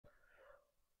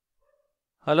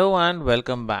Hello and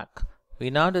welcome back.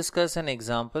 We now discuss an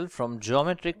example from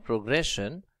geometric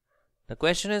progression. The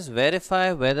question is,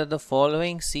 verify whether the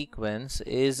following sequence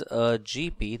is a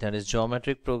GP, that is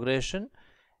geometric progression.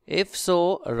 If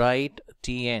so, write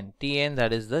Tn. Tn,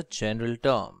 that is the general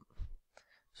term.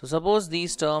 So suppose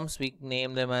these terms, we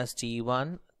name them as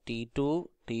T1, T2,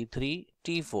 T3,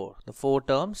 T4. The four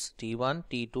terms T1,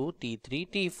 T2, T3,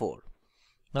 T4.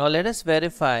 Now let us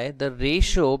verify the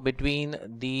ratio between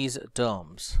these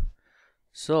terms.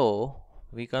 So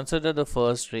we consider the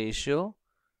first ratio,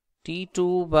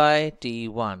 T2 by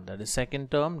T1, that is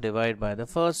second term divided by the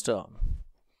first term.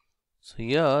 So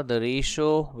here the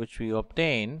ratio which we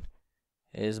obtain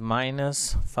is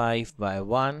minus 5 by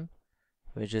 1,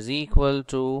 which is equal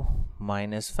to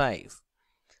minus 5.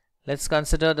 Let's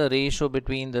consider the ratio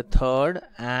between the third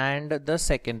and the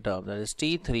second term, that is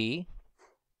T3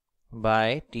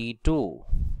 by T2.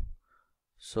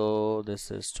 So this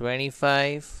is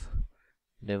 25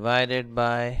 divided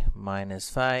by minus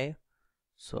 5.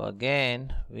 So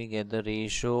again we get the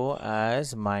ratio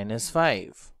as minus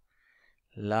 5.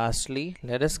 Lastly,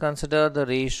 let us consider the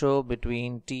ratio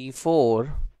between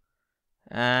T4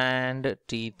 and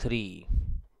T3.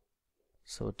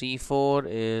 So T4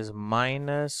 is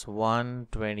minus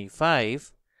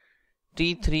 125,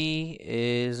 T3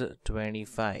 is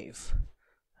 25.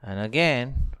 And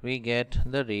again we get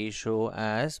the ratio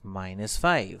as minus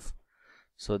 5.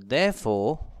 So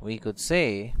therefore we could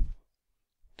say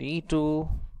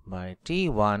T2 by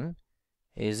T1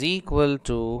 is equal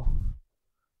to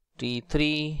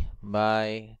T3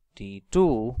 by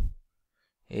T2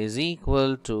 is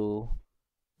equal to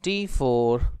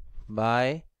T4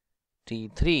 by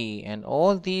T3, and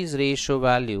all these ratio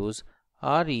values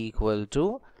are equal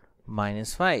to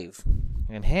minus 5,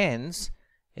 and hence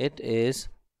it is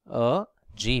a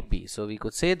GP. So we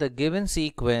could say the given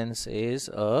sequence is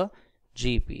a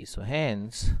GP. So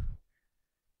hence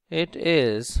it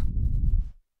is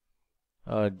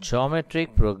a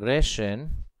geometric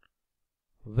progression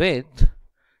with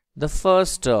the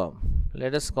first term.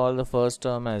 Let us call the first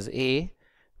term as A,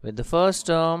 with the first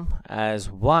term as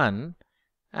 1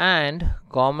 and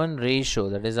common ratio,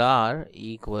 that is R,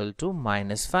 equal to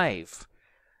minus 5.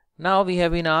 Now we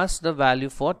have been asked the value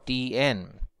for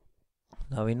Tn.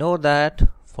 Now we know that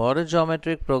for a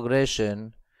geometric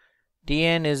progression,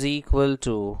 Tn is equal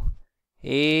to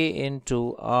A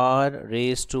into R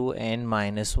raised to n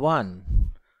minus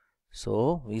 1.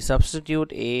 So we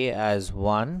substitute A as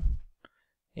 1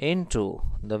 into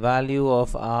the value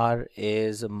of R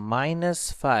is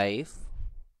minus 5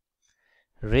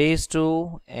 raised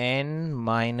to n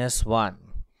minus 1.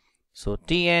 So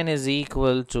Tn is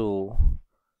equal to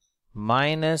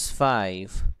minus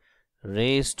 5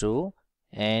 raised to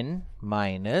n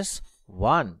minus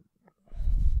 1.